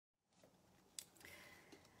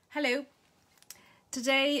Hello.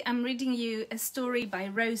 Today I'm reading you a story by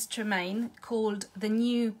Rose Tremain called The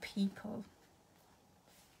New People.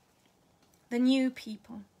 The New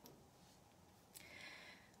People.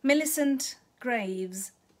 Millicent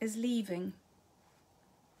Graves is leaving.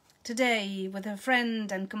 Today, with her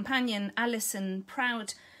friend and companion Alison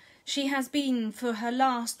Prout, she has been for her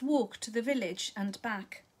last walk to the village and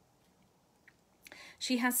back.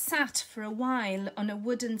 She has sat for a while on a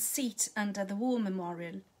wooden seat under the war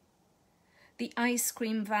memorial. The ice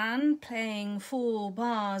cream van, playing 4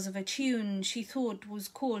 bars of a tune she thought was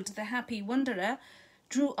called The Happy Wanderer,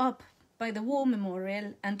 drew up by the war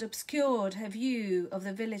memorial and obscured her view of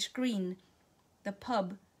the village green, the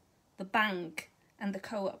pub, the bank and the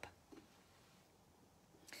co-op.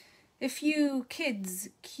 A few kids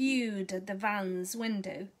queued at the van's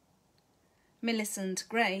window. Millicent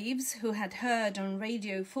Graves, who had heard on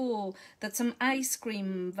Radio 4 that some ice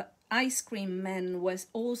cream men were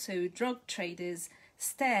also drug traders,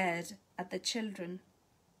 stared at the children.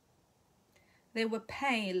 They were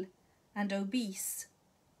pale and obese.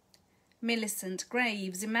 Millicent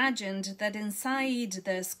Graves imagined that inside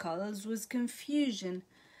their skulls was confusion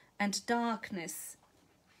and darkness.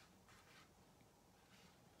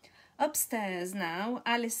 Upstairs now,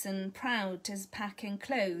 Alison Prout is packing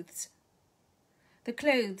clothes. The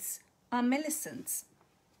clothes are Millicent's.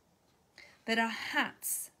 There are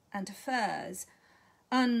hats and furs,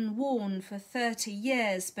 unworn for 30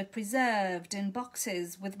 years but preserved in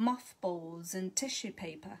boxes with mothballs and tissue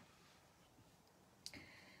paper.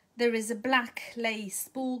 There is a black lace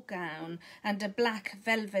ball gown and a black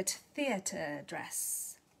velvet theatre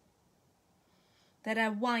dress. There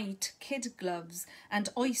are white kid gloves and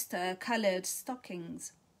oyster-coloured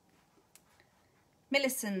stockings.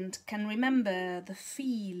 Millicent can remember the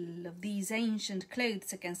feel of these ancient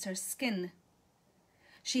clothes against her skin.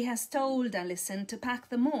 She has told Alison to pack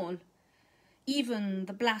them all, even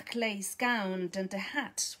the black lace gown and a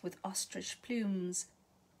hat with ostrich plumes,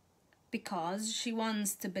 because she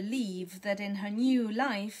wants to believe that in her new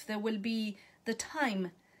life there will be the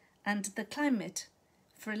time and the climate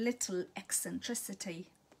for a little eccentricity.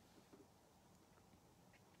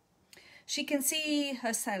 She can see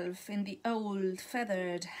herself in the old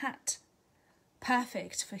feathered hat,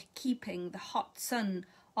 perfect for keeping the hot sun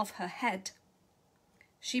off her head.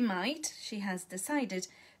 She might, she has decided,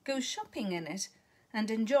 go shopping in it and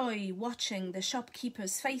enjoy watching the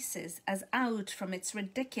shopkeepers' faces as out from its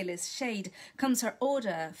ridiculous shade comes her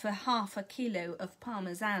order for ½ kilo of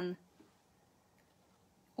parmesan.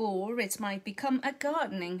 Or it might become a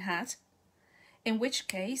gardening hat, in which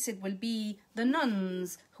case it will be the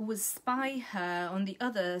nuns who will spy her on the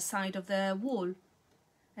other side of their wall,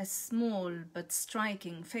 a small but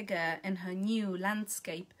striking figure in her new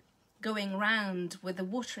landscape, going round with a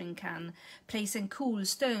watering can, placing cool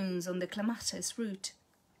stones on the clematis root.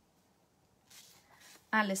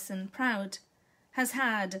 Alison Prout has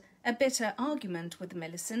had a bitter argument with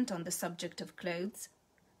Millicent on the subject of clothes,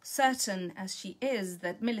 certain as she is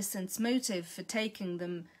that Millicent's motive for taking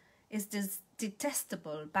them is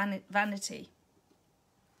detestable vanity.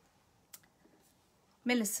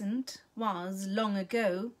 Millicent was, long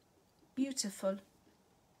ago, beautiful.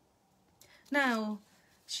 Now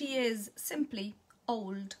she is simply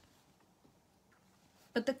old.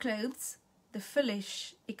 But the clothes, the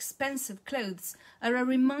foolish, expensive clothes, are a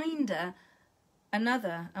reminder,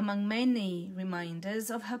 another among many reminders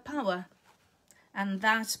of her power. And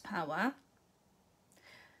that power,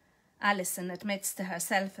 Alison admits to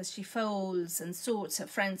herself as she folds and sorts her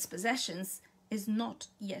friend's possessions, is not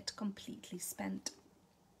yet completely spent.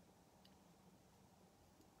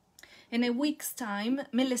 In a week's time,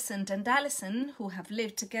 Millicent and Alison, who have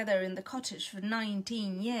lived together in the cottage for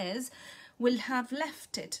 19 years, will have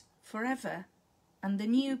left it forever, and the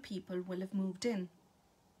new people will have moved in.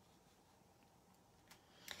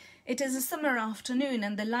 It is a summer afternoon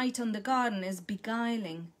and the light on the garden is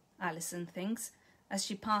beguiling, Alison thinks, as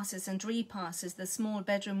she passes and repasses the small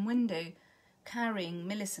bedroom window, carrying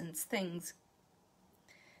Millicent's things.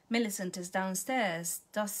 Millicent is downstairs,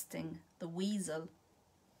 dusting the weasel.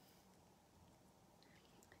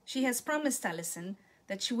 She has promised Alison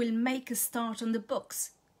that she will make a start on the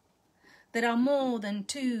books. There are more than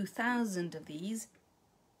 2,000 of these.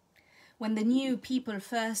 When the new people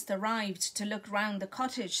first arrived to look round the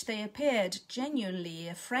cottage, they appeared genuinely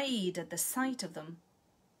afraid at the sight of them.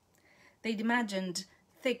 They'd imagined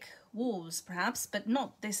thick walls, perhaps, but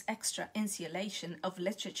not this extra insulation of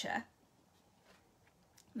literature.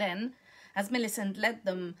 Then, as Millicent led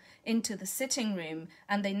them into the sitting room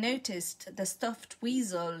and they noticed the stuffed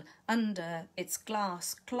weasel under its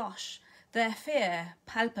glass cloche, Their fear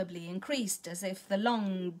palpably increased, as if the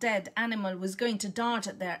long dead animal was going to dart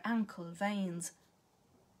at their ankle veins.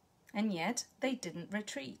 And yet they didn't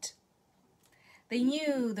retreat. They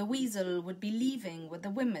knew the weasel would be leaving with the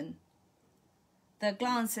women. Their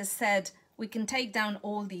glances said, "We can take down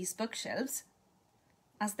all these bookshelves."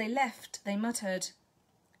 As they left, they muttered,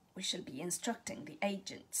 "We shall be instructing the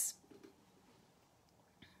agents."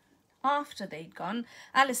 After they'd gone,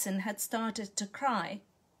 Alison had started to cry.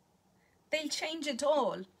 "They'll change it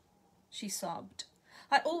all," she sobbed.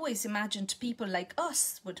 "I always imagined people like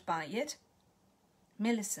us would buy it."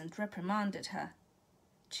 Millicent reprimanded her.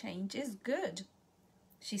 "Change is good,"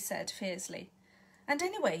 she said fiercely. "And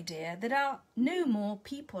anyway, dear, there are no more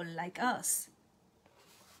people like us."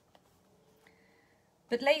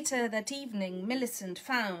 But later that evening, Millicent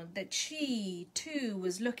found that she too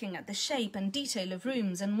was looking at the shape and detail of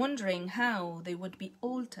rooms and wondering how they would be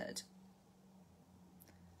altered.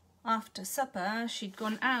 After supper, she'd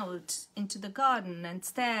gone out into the garden and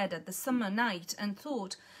stared at the summer night and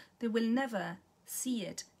thought, they will never see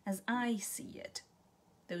it as I see it,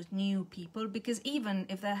 those new people, because even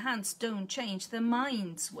if their hands don't change, their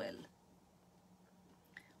minds will.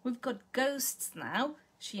 "We've got ghosts now,"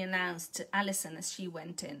 she announced to Alison as she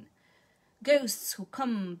went in. "Ghosts who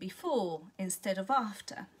come before instead of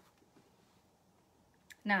after."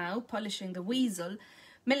 Now, polishing the weasel,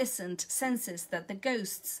 Millicent senses that the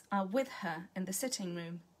ghosts are with her in the sitting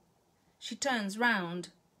room. She turns round.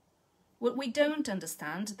 "What we don't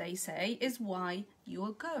understand," they say, "is why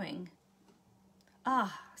you're going."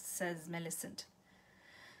 "Ah," says Millicent.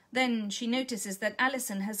 Then she notices that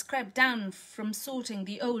Alison has crept down from sorting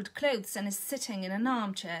the old clothes and is sitting in an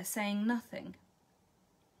armchair saying nothing.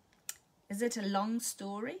 "Is it a long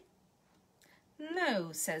story?"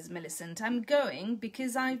 "No," says Millicent. "I'm going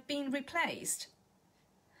because I've been replaced.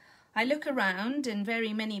 I look around in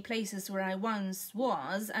very many places where I once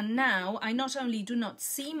was, and now I not only do not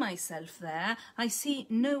see myself there, I see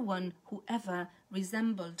no one who ever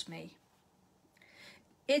resembled me.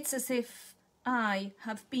 It's as if I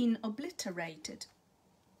have been obliterated.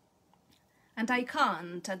 And I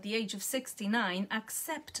can't, at the age of 69,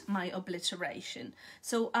 accept my obliteration,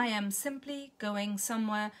 so I am simply going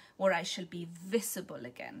somewhere where I shall be visible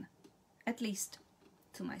again, at least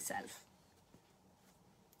to myself."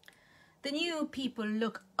 The new people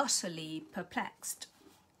look utterly perplexed.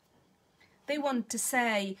 They want to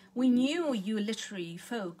say, "We knew you literary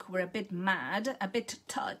folk were a bit mad, a bit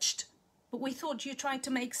touched, but we thought you tried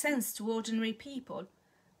to make sense to ordinary people.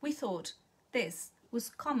 We thought this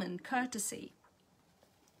was common courtesy."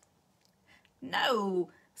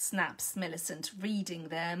 "No," snaps Millicent, reading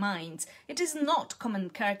their minds. "It is not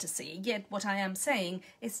common courtesy, yet what I am saying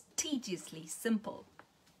is tediously simple."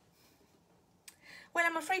 "Well,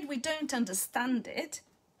 I'm afraid we don't understand it."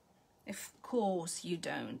 Of course you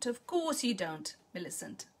don't,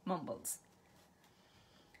 Millicent mumbles.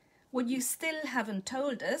 "What you still haven't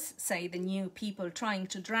told us," say the new people, trying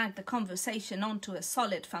to drag the conversation onto a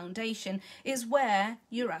solid foundation, "is where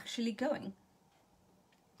you're actually going."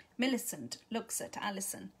 Millicent looks at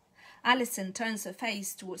Alison. Alison turns her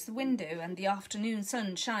face towards the window and the afternoon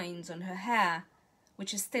sun shines on her hair,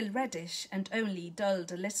 which is still reddish and only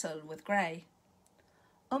dulled a little with grey.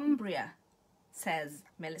 "Umbria," says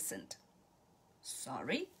Millicent.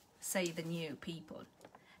 "Sorry?" say the new people.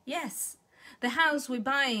 "Yes. The house we're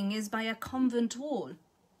buying is by a convent wall.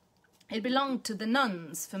 It belonged to the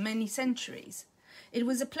nuns for many centuries. It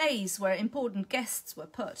was a place where important guests were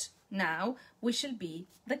put. Now we shall be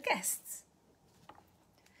the guests."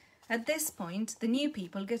 At this point, the new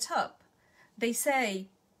people get up. They say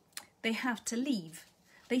they have to leave.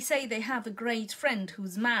 They say they have a great friend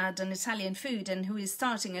who's mad on Italian food and who is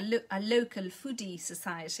starting a local foodie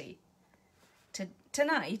society.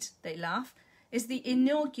 Tonight, they laugh, is the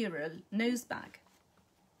inaugural nosebag.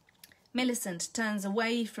 Millicent turns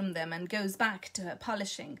away from them and goes back to her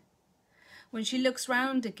polishing. When she looks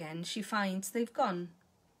round again, she finds they've gone.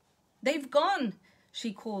 "They've gone,"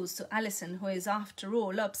 she calls to Alison, who is after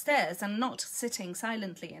all upstairs and not sitting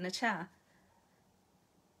silently in a chair.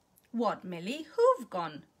 "What, Millie? Who've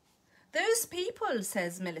gone?" "Those people,"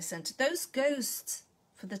 says Millicent, "those ghosts,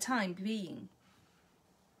 for the time being."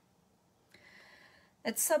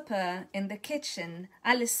 At supper in the kitchen,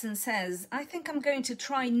 Alison says, "I think I'm going to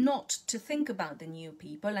try not to think about the new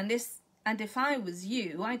people, and if I was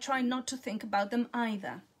you, I'd try not to think about them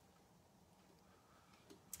either."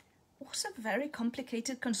 "What a very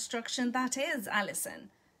complicated construction that is, Alison,"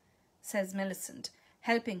 says Millicent,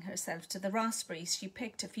 helping herself to the raspberries she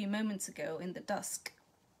picked a few moments ago in the dusk.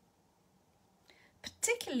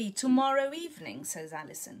 "Particularly tomorrow evening," says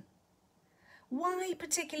Alison. Why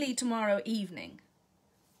particularly tomorrow evening?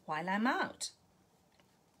 While I'm out.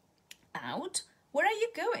 Out? Where are you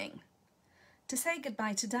going? To say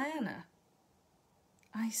goodbye to Diana.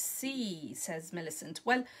 I see, says Millicent.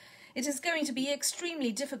 Well, it is going to be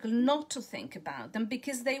extremely difficult not to think about them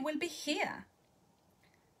because they will be here.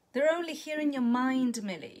 They're only here in your mind,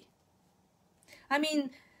 Millie. I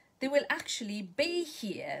mean, they will actually be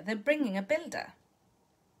here. They're bringing a builder.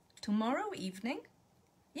 Tomorrow evening?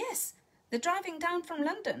 Yes, they're driving down from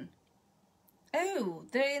London. Oh,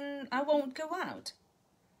 then I won't go out.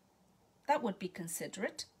 That would be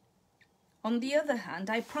considerate. On the other hand,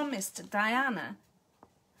 I promised Diana.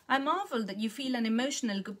 I marvel that you feel an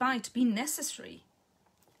emotional goodbye to be necessary.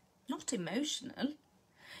 Not emotional.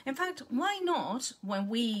 In fact, why not, when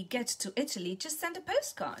we get to Italy, just send a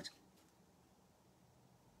postcard?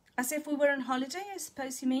 As if we were on holiday, I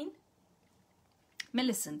suppose you mean?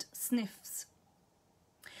 Millicent sniffs.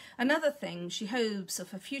 Another thing she hopes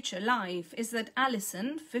of her future life is that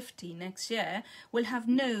Alison, 50 next year, will have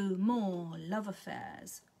no more love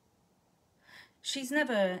affairs. She's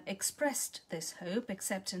never expressed this hope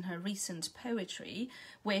except in her recent poetry,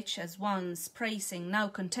 which, as once praising, now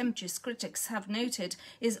contemptuous critics have noted,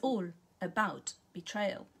 is all about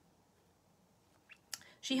betrayal.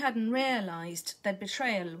 She hadn't realised that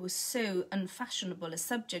betrayal was so unfashionable a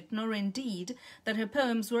subject, nor indeed that her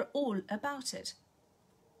poems were all about it.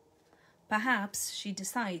 Perhaps, she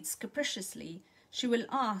decides capriciously, she will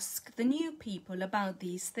ask the new people about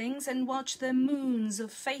these things and watch their moons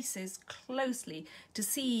of faces closely to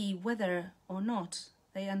see whether or not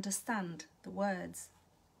they understand the words.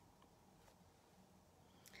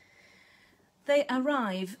 They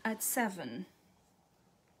arrive at 7.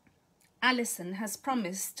 Alison has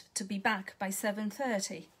promised to be back by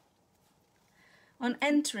 7:30. On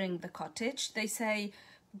entering the cottage, they say,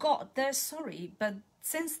 God, they're sorry, but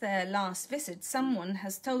since their last visit, someone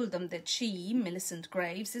has told them that she, Millicent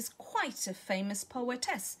Graves, is quite a famous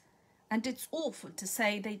poetess, and it's awful to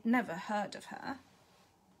say they'd never heard of her.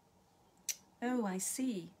 Oh, I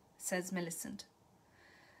see, says Millicent.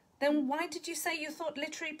 Then why did you say you thought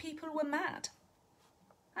literary people were mad?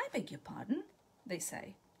 I beg your pardon, they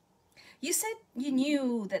say. You said you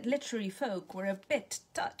knew that literary folk were a bit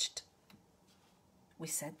touched. We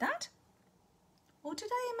said that? Or did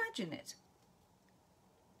I imagine it?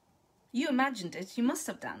 You imagined it, you must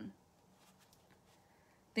have done.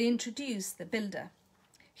 They introduce the builder.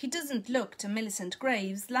 He doesn't look to Millicent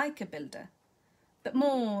Graves like a builder, but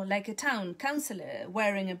more like a town councillor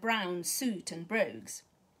wearing a brown suit and brogues.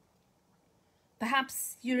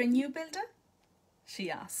 Perhaps you're a new builder?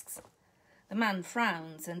 She asks. The man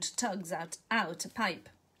frowns and tugs out a pipe.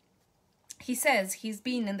 He says he's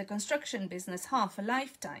been in the construction business half a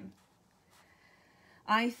lifetime.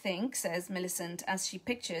 I think, says Millicent, as she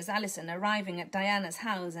pictures Alison arriving at Diana's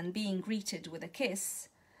house and being greeted with a kiss,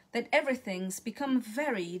 that everything's become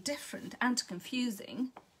very different and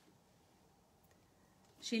confusing.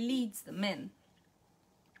 She leads them in.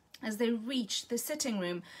 As they reach the sitting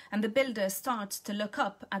room and the builder starts to look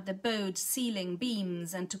up at the bowed ceiling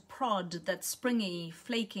beams and to prod that springy,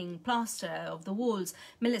 flaking plaster of the walls,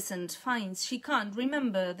 Millicent finds she can't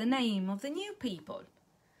remember the name of the new people,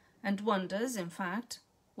 and wonders, in fact,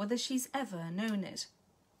 whether she's ever known it.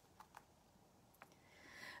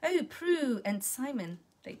 Oh, Prue and Simon,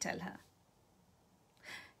 they tell her.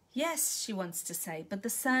 Yes, she wants to say, but the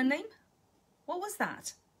surname? What was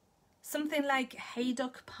that? Something like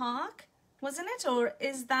Haydock Park, wasn't it? Or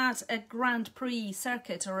is that a Grand Prix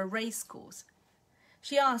circuit or a racecourse?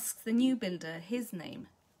 She asks the new builder his name.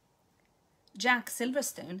 Jack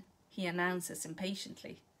Silverstone, he announces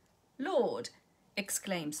impatiently. Lord,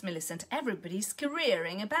 exclaims Millicent, everybody's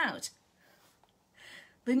careering about.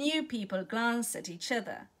 The new people glance at each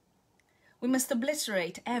other. We must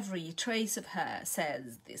obliterate every trace of her,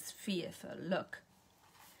 says this fearful look.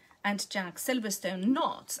 And Jack Silverstone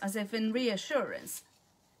nods as if in reassurance.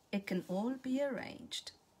 It can all be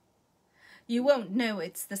arranged. You won't know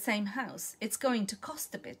it's the same house. It's going to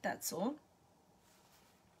cost a bit, that's all.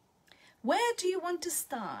 Where do you want to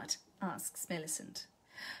start? Asks Millicent.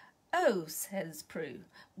 Oh, says Prue.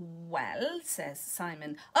 Well, says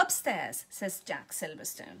Simon. Upstairs, says Jack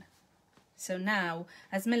Silverstone. So now,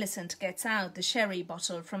 as Millicent gets out the sherry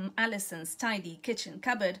bottle from Alison's tidy kitchen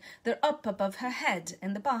cupboard, they're up above her head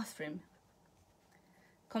in the bathroom.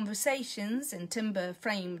 Conversations in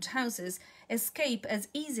timber-framed houses escape as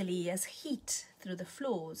easily as heat through the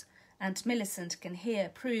floors, and Millicent can hear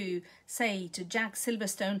Prue say to Jack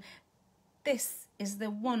Silverstone, "This is the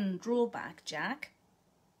one drawback, Jack."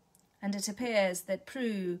 And it appears that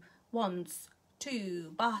Prue wants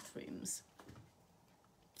 2 bathrooms.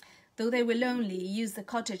 Though they will only use the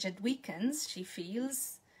cottage at weekends, she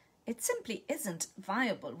feels, it simply isn't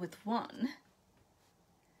viable with one.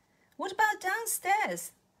 "What about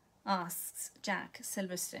downstairs?" asks Jack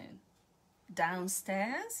Silverstone.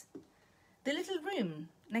 "Downstairs?" "The little room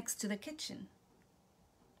next to the kitchen."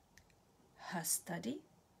 "Her study?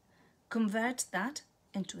 Convert that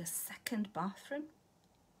into a second bathroom?"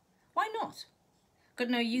 "Why not? Got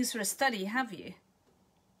no use for a study, have you?"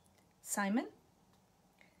 "Simon?"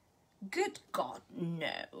 "Good God,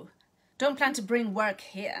 no. Don't plan to bring work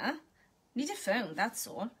here. Need a phone, that's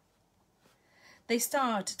all." They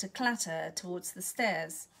start to clatter towards the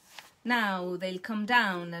stairs. Now they'll come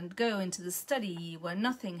down and go into the study where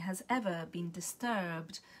nothing has ever been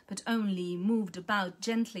disturbed, but only moved about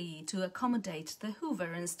gently to accommodate the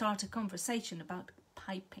Hoover and start a conversation about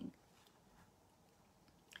piping.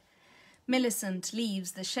 Millicent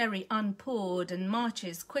leaves the sherry unpoured and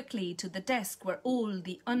marches quickly to the desk where all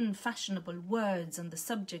the unfashionable words on the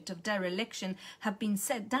subject of dereliction have been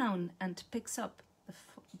set down, and picks up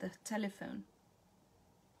the telephone.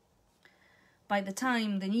 By the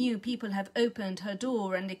time the new people have opened her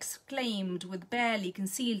door and exclaimed with barely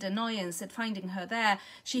concealed annoyance at finding her there,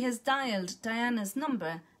 she has dialed Diana's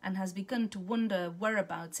number and has begun to wonder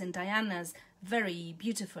whereabouts in Diana's very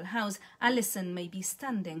beautiful house Alison may be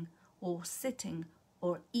standing, or sitting,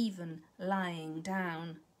 or even lying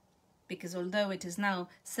down. Because although it is now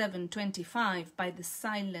 7:25 by the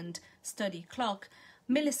silent study clock,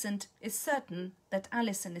 Millicent is certain that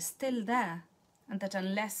Alison is still there, and that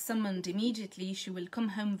unless summoned immediately she will come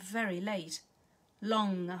home very late,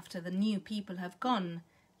 long after the new people have gone,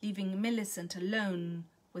 leaving Millicent alone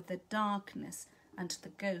with the darkness and the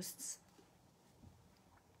ghosts.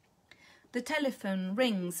 The telephone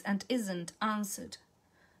rings and isn't answered.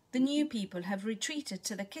 The new people have retreated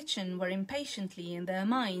to the kitchen where impatiently in their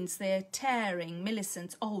minds they are tearing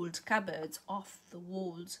Millicent's old cupboards off the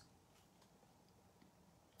walls.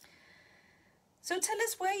 "So tell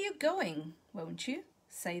us where you're going, won't you?"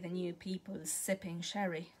 say the new people, sipping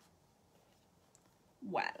sherry.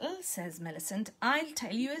 "Well," says Millicent, "I'll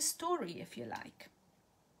tell you a story if you like."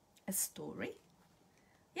 "A story?"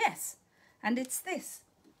 "Yes, and it's this.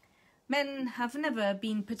 Men have never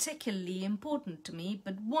been particularly important to me,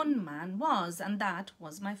 but one man was, and that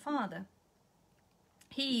was my father.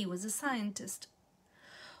 He was a scientist.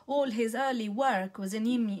 All his early work was in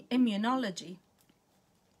immunology.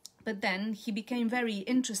 But then he became very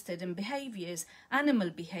interested in behaviours, animal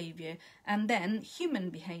behaviour, and then human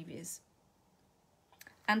behaviours.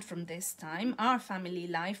 And from this time our family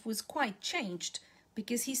life was quite changed,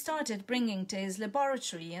 because he started bringing to his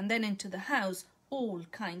laboratory and then into the house all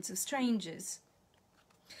kinds of strangers.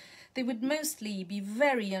 They would mostly be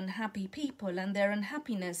very unhappy people, and their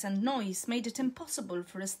unhappiness and noise made it impossible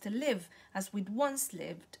for us to live as we'd once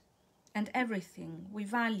lived, and everything we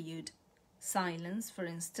valued, silence, for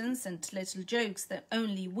instance, and little jokes that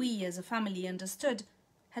only we as a family understood,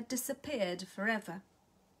 had disappeared forever.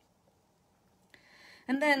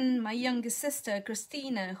 And then my youngest sister,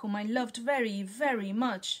 Christina, whom I loved very, very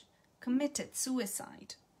much, committed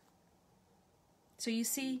suicide. So you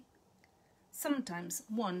see, sometimes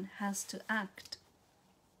one has to act."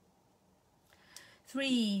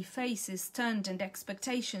 3 faces turned and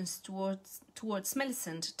expectations towards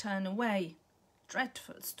Millicent turn away.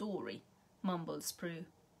 "Dreadful story," mumbles Prue.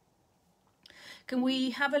 "Can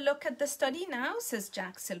we have a look at the study now?" says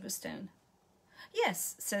Jack Silverstone.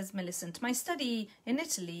 "Yes," says Millicent. "My study in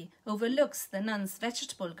Italy overlooks the nuns'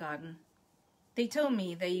 vegetable garden. They told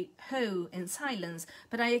me they hoe in silence,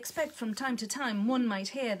 but I expect from time to time one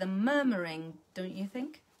might hear them murmuring, don't you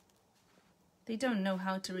think?" They don't know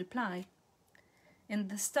how to reply. In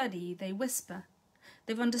the study they whisper.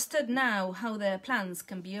 They've understood now how their plans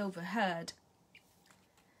can be overheard.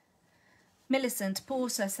 Millicent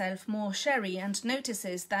pours herself more sherry and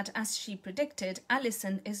notices that, as she predicted,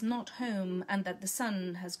 Alison is not home and that the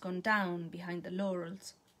sun has gone down behind the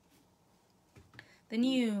laurels. The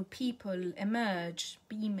new people emerge,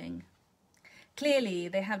 beaming. Clearly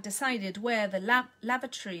they have decided where the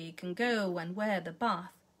lavatory can go and where the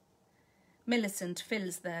bath. Millicent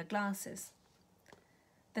fills their glasses.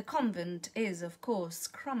 "The convent is, of course,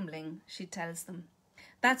 crumbling," she tells them.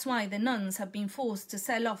 "That's why the nuns have been forced to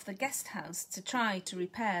sell off the guest house to try to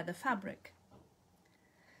repair the fabric.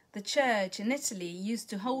 The church in Italy used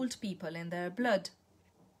to hold people in their blood.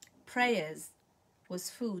 Prayers was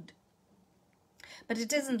food. But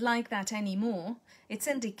it isn't like that anymore. It's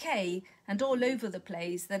in decay, and all over the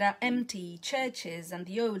place there are empty churches, and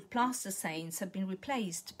the old plaster saints have been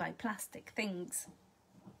replaced by plastic things."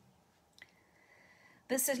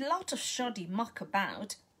 "There's a lot of shoddy muck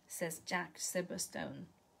about," says Jack Silverstone.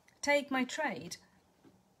 Take my trade.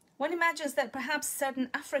 One imagines that perhaps certain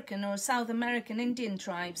African or South American Indian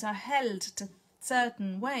tribes are held to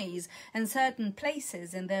certain ways and certain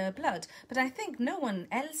places in their blood, but I think no one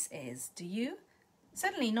else is, do you?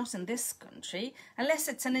 Certainly not in this country, unless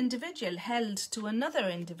it's an individual held to another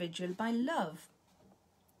individual by love.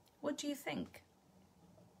 What do you think?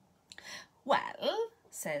 Well,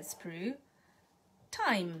 says Prue.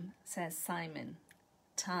 Time, says Simon.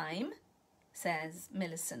 Time, says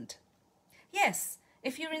Millicent. Yes,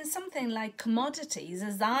 if you're in something like commodities,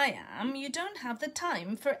 as I am, you don't have the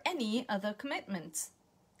time for any other commitments.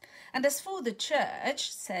 And as for the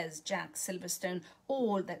church, says Jack Silverstone,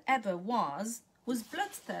 all that ever was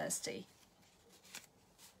bloodthirsty.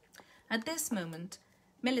 At this moment,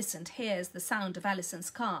 Millicent hears the sound of Alison's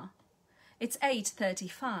car. It's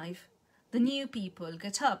 8:35. The new people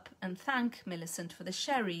get up and thank Millicent for the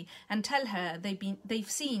sherry and tell her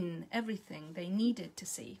they've seen everything they needed to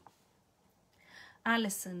see.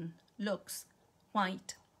 Alison looks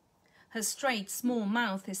white. Her straight, small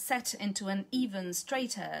mouth is set into an even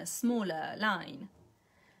straighter, smaller line.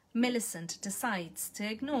 Millicent decides to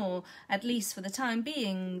ignore, at least for the time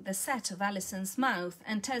being, the set of Alison's mouth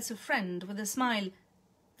and tells her friend with a smile,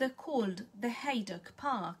 "They're called the Haydock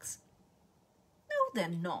Parks." "No, they're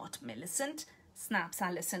not, Millicent," snaps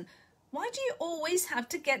Alison. "Why do you always have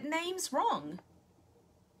to get names wrong?"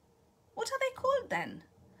 "What are they called then?"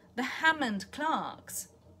 "The Hammond Clarks."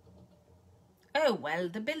 "Oh, well,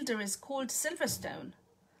 the builder is called Silverstone."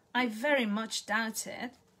 "I very much doubt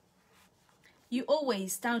it." "You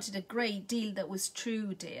always doubted a great deal that was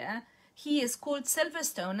true, dear. He is called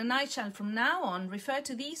Silverstone, and I shall from now on refer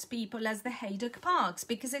to these people as the Haydock Parks,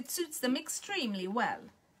 because it suits them extremely well."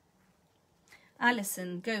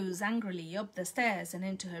 Alison goes angrily up the stairs and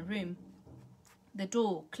into her room. The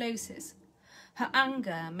door closes. Her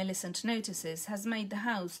anger, Millicent notices, has made the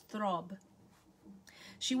house throb.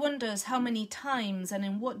 She wonders how many times and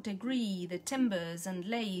in what degree the timbers and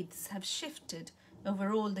lathes have shifted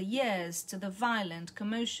over all the years to the violent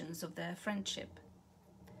commotions of their friendship.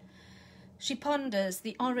 She ponders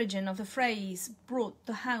the origin of the phrase "brought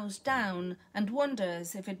the house down" and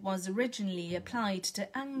wonders if it was originally applied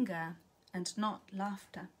to anger and not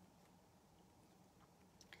laughter.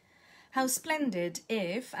 How splendid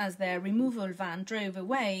if, as their removal van drove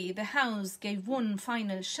away, the house gave one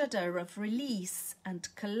final shudder of release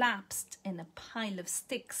and collapsed in a pile of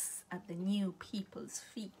sticks at the new people's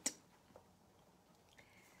feet.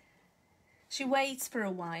 She waits for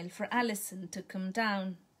a while for Alison to come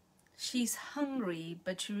down. She's hungry,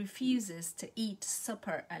 but she refuses to eat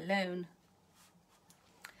supper alone.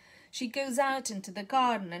 She goes out into the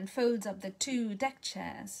garden and folds up the 2 deck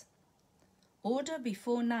chairs. "Order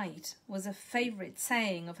before night" was a favourite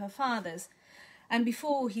saying of her father's, and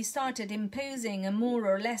before he started imposing a more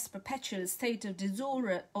or less perpetual state of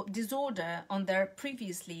disorder on their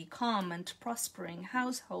previously calm and prospering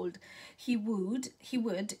household, he would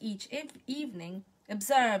each evening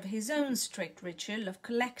observe his own strict ritual of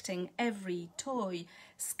collecting every toy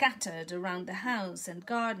scattered around the house and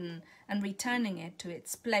garden and returning it to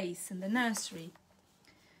its place in the nursery.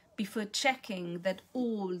 Before checking that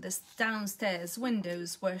all the downstairs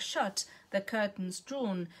windows were shut, the curtains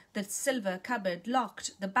drawn, the silver cupboard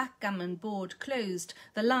locked, the backgammon board closed,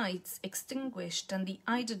 the lights extinguished, and the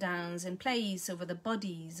eiderdowns in place over the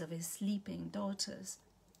bodies of his sleeping daughters.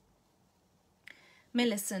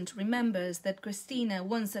 Millicent remembers that Christina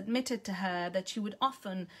once admitted to her that she would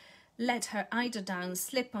often let her eiderdown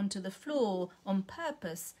slip onto the floor on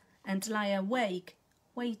purpose and lie awake,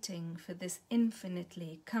 waiting for this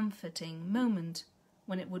infinitely comforting moment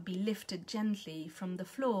when it would be lifted gently from the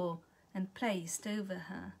floor and placed over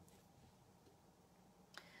her.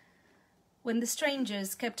 When the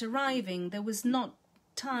strangers kept arriving, there was not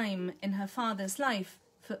time in her father's life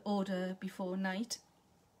for order before night.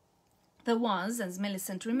 There was, as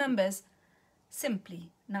Millicent remembers,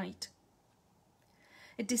 simply night.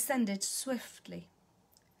 It descended swiftly.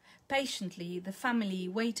 Patiently, the family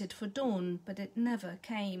waited for dawn, but it never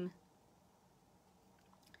came.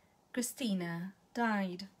 Christina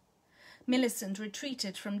died. Millicent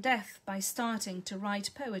retreated from death by starting to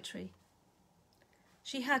write poetry.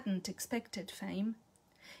 She hadn't expected fame.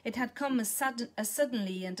 It had come as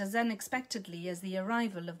suddenly and as unexpectedly as the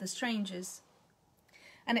arrival of the strangers.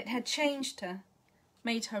 And it had changed her,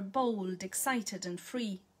 made her bold, excited and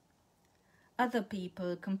free. Other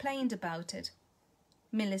people complained about it.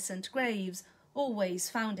 Millicent Graves always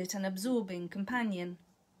found it an absorbing companion.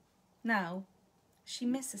 Now she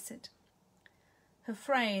misses it. Her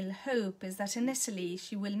frail hope is that in Italy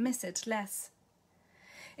she will miss it less.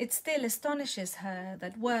 It still astonishes her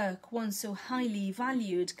that work once so highly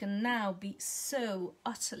valued can now be so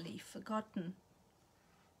utterly forgotten.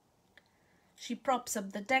 She props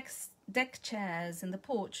up the deck chairs in the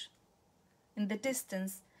porch. In the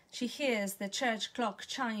distance, she hears the church clock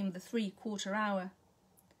chime the 3/4 hour.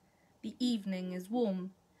 The evening is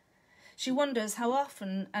warm. She wonders how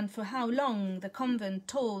often and for how long the convent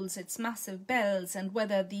tolls its massive bells, and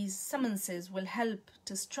whether these summonses will help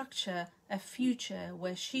to structure a future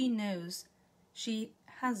where she knows she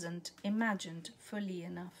hasn't imagined fully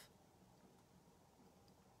enough.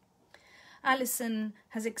 Alison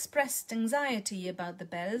has expressed anxiety about the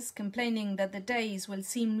bells, complaining that the days will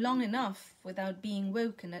seem long enough without being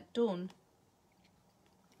woken at dawn.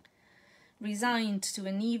 Resigned to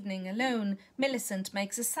an evening alone, Millicent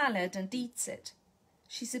makes a salad and eats it.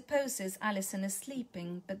 She supposes Alison is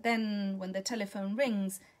sleeping, but then, when the telephone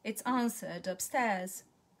rings, it's answered upstairs.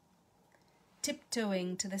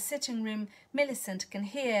 Tiptoeing to the sitting room, Millicent can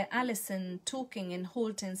hear Alison talking in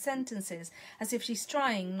halting sentences, as if she's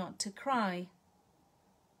trying not to cry.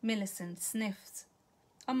 Millicent sniffs.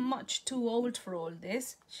 "I'm much too old for all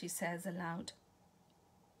this," she says aloud.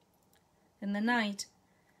 In the night,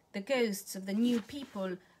 the ghosts of the new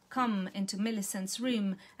people come into Millicent's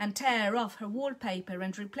room and tear off her wallpaper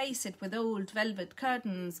and replace her old velvet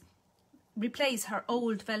curtains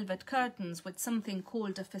with something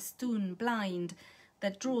called a festoon blind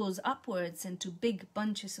that draws upwards into big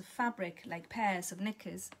bunches of fabric like pairs of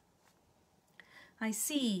knickers. "I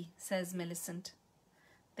see," says Millicent.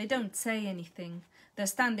 They don't say anything. They're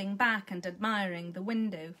standing back and admiring the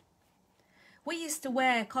window. "We used to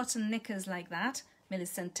wear cotton knickers like that,"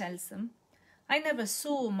 Millicent tells them. "I never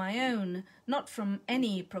saw my own, not from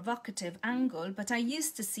any provocative angle, but I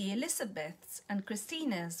used to see Elizabeth's and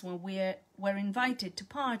Christina's when we were invited to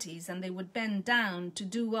parties and they would bend down to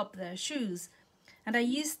do up their shoes, and I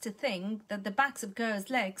used to think that the backs of girls'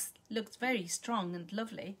 legs looked very strong and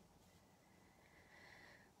lovely."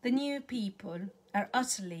 The new people are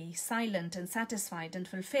utterly silent and satisfied and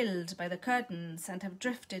fulfilled by the curtains, and have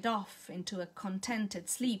drifted off into a contented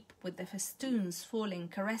sleep with the festoons falling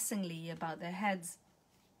caressingly about their heads.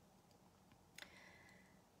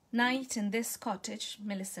 "Night in this cottage,"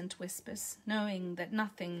 Millicent whispers, knowing that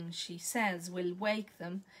nothing she says will wake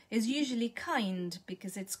them, "is usually kind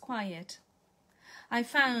because it's quiet. I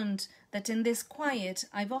found that in this quiet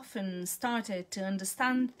I've often started to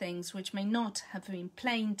understand things which may not have been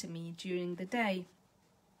plain to me during the day.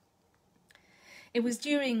 It was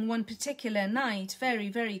during one particular night, very,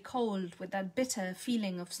 very cold, with that bitter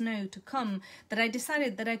feeling of snow to come, that I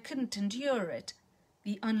decided that I couldn't endure it,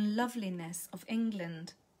 the unloveliness of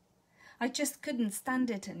England. I just couldn't stand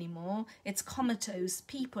it anymore, its comatose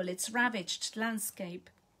people, its ravaged landscape.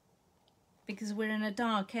 Because we're in a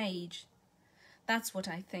dark age. That's what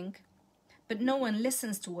I think. But no one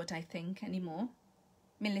listens to what I think anymore.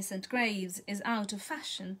 Millicent Graves is out of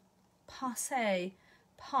fashion, passé,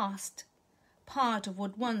 past, part of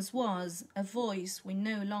what once was a voice we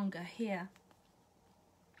no longer hear.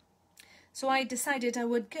 So I decided I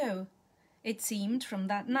would go. It seemed from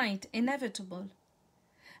that night inevitable.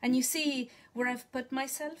 And you see where I've put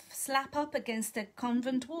myself, slap up against a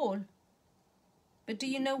convent wall. But do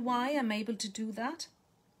you know why I'm able to do that?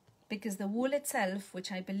 Because the wall itself,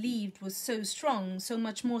 which I believed was so strong, so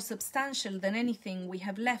much more substantial than anything we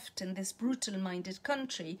have left in this brutal-minded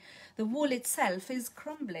country, the wall itself is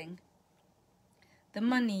crumbling. The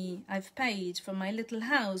money I've paid for my little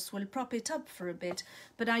house will prop it up for a bit,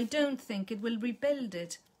 but I don't think it will rebuild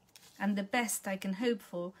it. And the best I can hope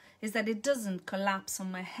for is that it doesn't collapse on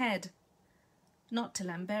my head. Not till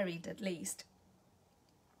I'm buried, at least.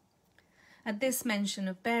 At this mention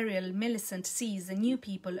of burial, Millicent sees the new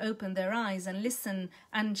people open their eyes and listen,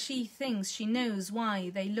 and she thinks she knows why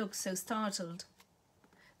they look so startled.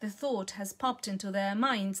 The thought has popped into their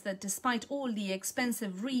minds that despite all the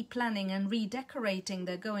expensive replanning and redecorating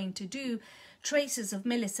they're going to do, traces of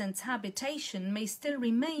Millicent's habitation may still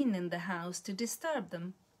remain in the house to disturb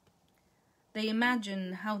them. They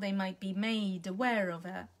imagine how they might be made aware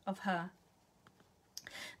of her.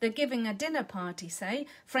 They're giving a dinner party, say.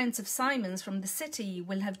 Friends of Simon's from the city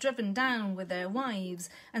will have driven down with their wives,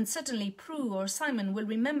 and suddenly Prue or Simon will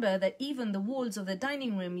remember that even the walls of the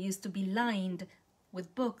dining room used to be lined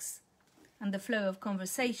with books, and the flow of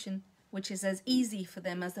conversation, which is as easy for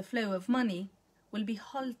them as the flow of money, will be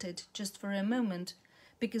halted just for a moment,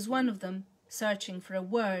 because one of them, searching for a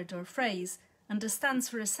word or phrase, understands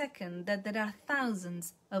for a second that there are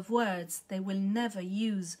thousands of words they will never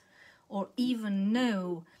use or even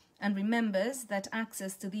know, and remembers that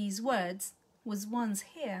access to these words was once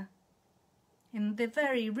here, in the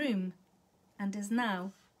very room, and is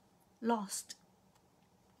now lost.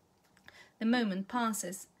 The moment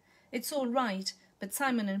passes. It's all right, but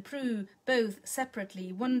Simon and Prue both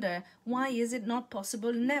separately wonder why is it not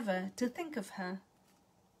possible never to think of her.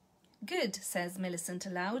 Good, says Millicent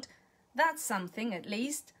aloud. That's something, at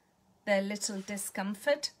least. Their little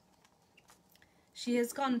discomfort. She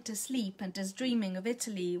has gone to sleep and is dreaming of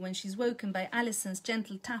Italy when she's woken by Alison's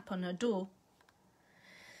gentle tap on her door.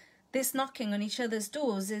 This knocking on each other's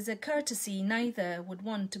doors is a courtesy neither would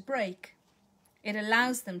want to break. It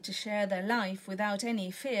allows them to share their life without any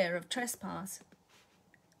fear of trespass.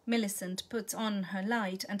 Millicent puts on her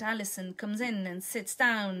light and Alison comes in and sits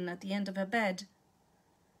down at the end of her bed.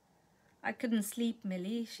 I couldn't sleep,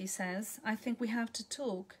 Millie, she says. I think we have to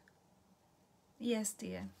talk. Yes,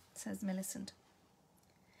 dear, says Millicent.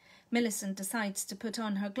 Millicent decides to put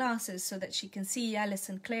on her glasses so that she can see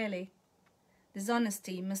Alison clearly.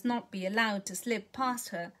 Dishonesty must not be allowed to slip past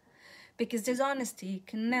her, because dishonesty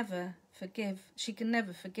can never forgive. She can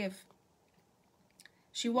never forgive.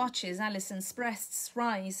 She watches Alison's breasts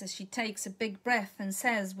rise as she takes a big breath and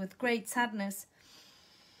says with great sadness,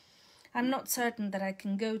 I'm not certain that I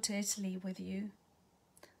can go to Italy with you.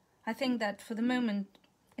 I think that for the moment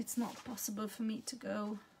it's not possible for me to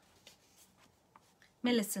go.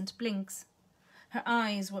 Millicent blinks. Her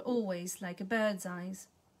eyes were always like a bird's eyes,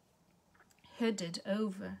 hooded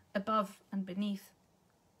over, above and beneath.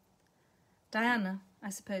 Diana, I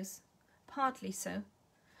suppose. Partly so.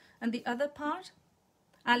 And the other part?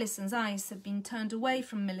 Alison's eyes have been turned away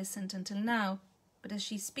from Millicent until now, but as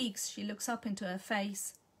she speaks she looks up into her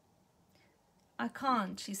face. I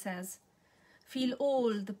can't, she says, feel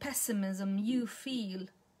all the pessimism you feel.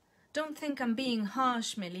 Don't think I'm being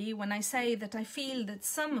harsh, Millie, when I say that I feel that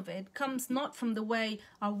some of it comes not from the way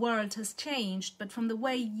our world has changed, but from the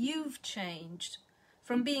way you've changed.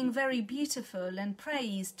 From being very beautiful and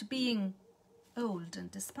praised to being old and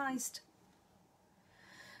despised.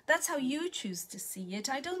 That's how you choose to see it.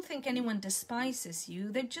 I don't think anyone despises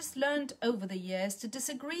you. They've just learned over the years to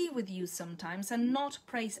disagree with you sometimes and not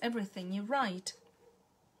praise everything you write.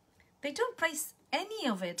 They don't praise any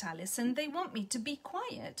of it, Alison. They want me to be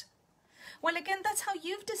quiet. Well, again, that's how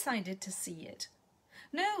you've decided to see it.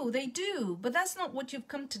 No, they do, but that's not what you've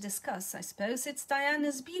come to discuss, I suppose. It's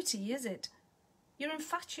Diana's beauty, is it? You're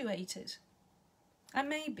infatuated. I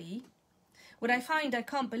may be. What I find I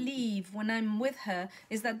can't believe when I'm with her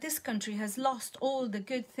is that this country has lost all the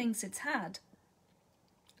good things it's had.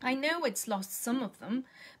 I know it's lost some of them,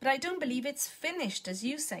 but I don't believe it's finished as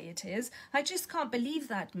you say it is. I just can't believe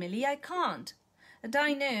that, Millie. I can't. And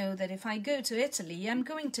I know that if I go to Italy, I'm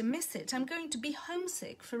going to miss it. I'm going to be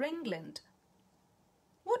homesick for England.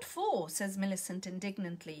 What for? Says Millicent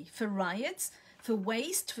indignantly. For riots? For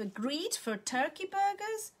waste? For greed? For turkey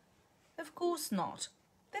burgers? Of course not.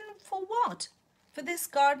 Then for what? For this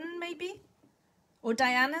garden, maybe? Or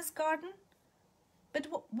Diana's garden? But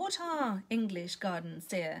what are English gardens,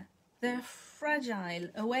 dear? They're fragile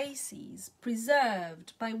oases,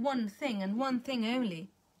 preserved by one thing and one thing only.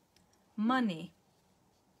 Money.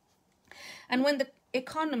 And when the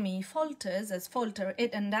economy falters, as falter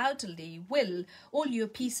it undoubtedly will, all your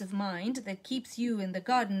peace of mind that keeps you in the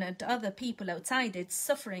garden and other people outside it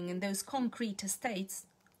suffering in those concrete estates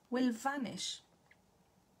will vanish.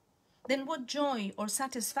 Then what joy or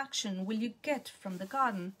satisfaction will you get from the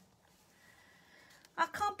garden? I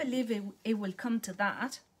can't believe it will come to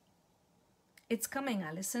that. It's coming,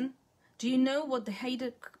 Alison. Do you know what the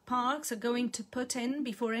Haydock Parks are going to put in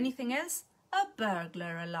before anything else? A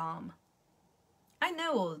burglar alarm. I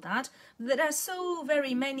know all that, but there are so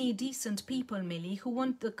very many decent people, Millie, who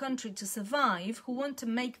want the country to survive, who want to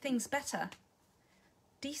make things better.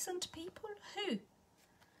 Decent people? Who?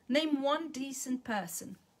 Name one decent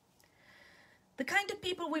person. The kind of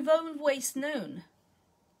people we've always known.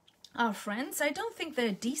 Our friends, I don't think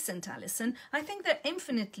they're decent, Alison. I think they're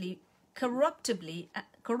infinitely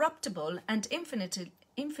corruptible and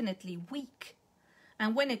infinitely weak.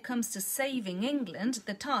 And when it comes to saving England,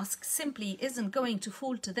 the task simply isn't going to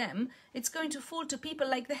fall to them. It's going to fall to people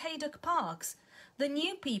like the Haydock Parks, the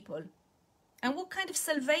new people. And what kind of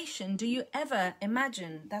salvation do you ever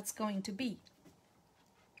imagine that's going to be?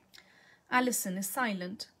 Alison is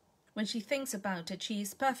silent. When she thinks about it, she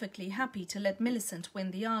is perfectly happy to let Millicent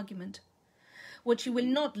win the argument. What she will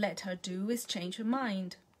not let her do is change her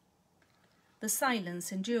mind. The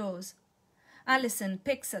silence endures. Alison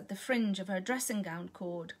picks at the fringe of her dressing-gown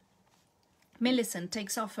cord. Millicent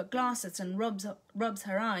takes off her glasses and rubs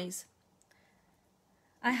her eyes.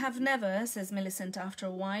 I have never, says Millicent after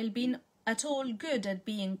a while, been at all good at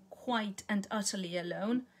being quite and utterly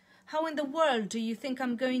alone. How in the world do you think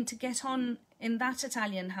I'm going to get on in that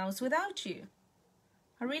Italian house without you?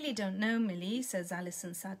 I really don't know, Milly, says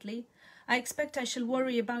Alison sadly. I expect I shall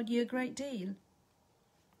worry about you a great deal.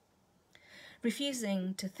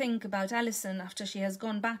 Refusing to think about Alison after she has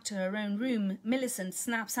gone back to her own room, Millicent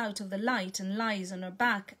snaps out of the light and lies on her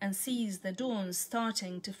back and sees the dawn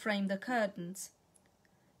starting to frame the curtains.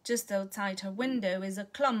 Just outside her window is a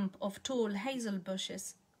clump of tall hazel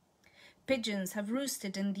bushes. Pigeons have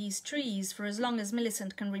roosted in these trees for as long as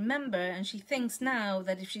Millicent can remember, and she thinks now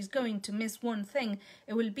that if she's going to miss one thing,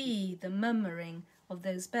 it will be the murmuring of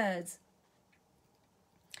those birds.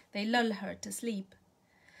 They lull her to sleep.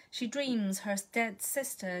 She dreams her dead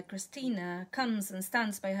sister, Christina, comes and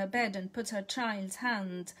stands by her bed and puts her child's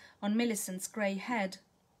hand on Millicent's grey head.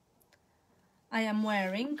 I am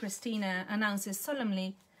wearing, Christina announces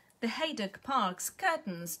solemnly, the Haydock Park's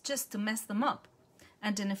curtains just to mess them up,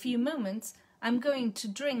 and in a few moments I'm going to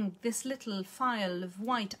drink this little phial of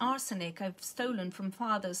white arsenic I've stolen from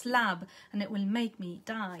Father's lab, and it will make me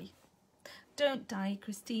die. Don't die,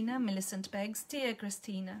 Christina, Millicent begs. Dear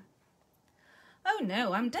Christina. Oh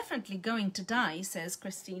no, I'm definitely going to die, says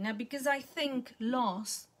Christina, because I think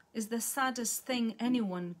loss is the saddest thing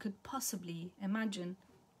anyone could possibly imagine.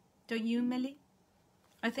 Don't you, Millie?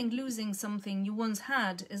 I think losing something you once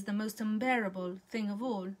had is the most unbearable thing of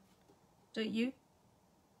all. Don't you?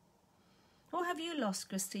 What have you lost,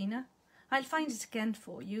 Christina? I'll find it again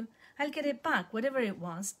for you. I'll get it back, whatever it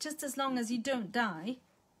was, just as long as you don't die.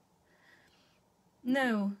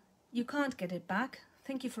 No, you can't get it back.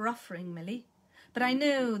 Thank you for offering, Millie. But I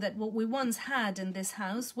know that what we once had in this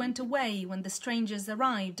house went away when the strangers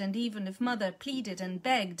arrived, and even if Mother pleaded and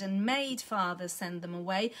begged and made Father send them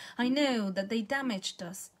away, I know that they damaged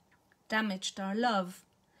us, damaged our love.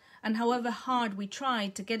 And however hard we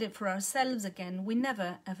tried to get it for ourselves again, we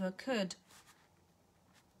never ever could.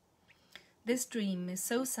 This dream is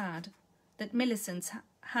so sad that Millicent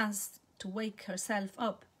has to wake herself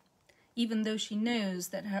up, even though she knows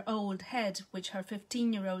that her old head, which her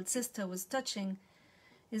 15-year-old sister was touching,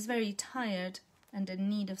 is very tired and in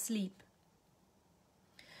need of sleep.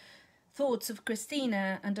 Thoughts of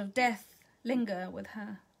Christina and of death linger with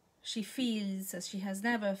her. She feels, as she has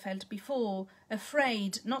never felt before,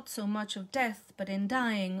 afraid not so much of death, but in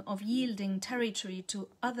dying of yielding territory to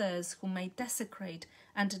others who may desecrate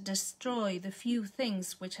and destroy the few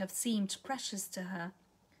things which have seemed precious to her,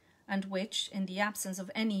 and which, in the absence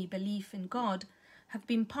of any belief in God, have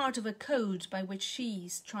been part of a code by which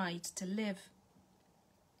she's tried to live.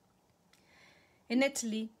 In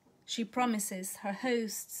Italy, she promises her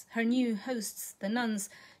hosts, her new hosts, the nuns,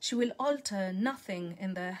 she will alter nothing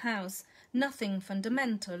in their house, nothing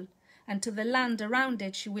fundamental, and to the land around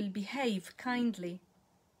it she will behave kindly.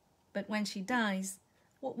 But when she dies,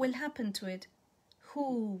 what will happen to it?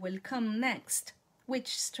 Who will come next?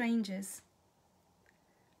 Which strangers?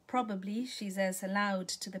 Probably, she says aloud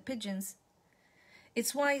to the pigeons,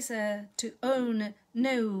 it's wiser to own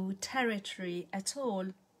no territory at all,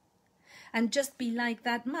 and just be like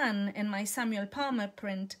that man in my Samuel Palmer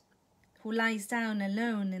print, who lies down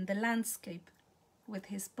alone in the landscape with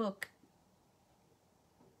his book.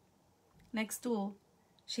 Next door,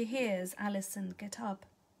 she hears Alison get up.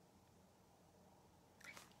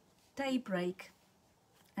 Daybreak,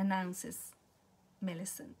 announces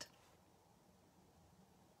Millicent.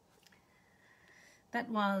 That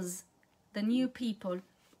was The New People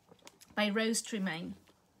by Rose Tremain.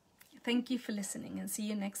 Thank you for listening and see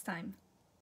you next time.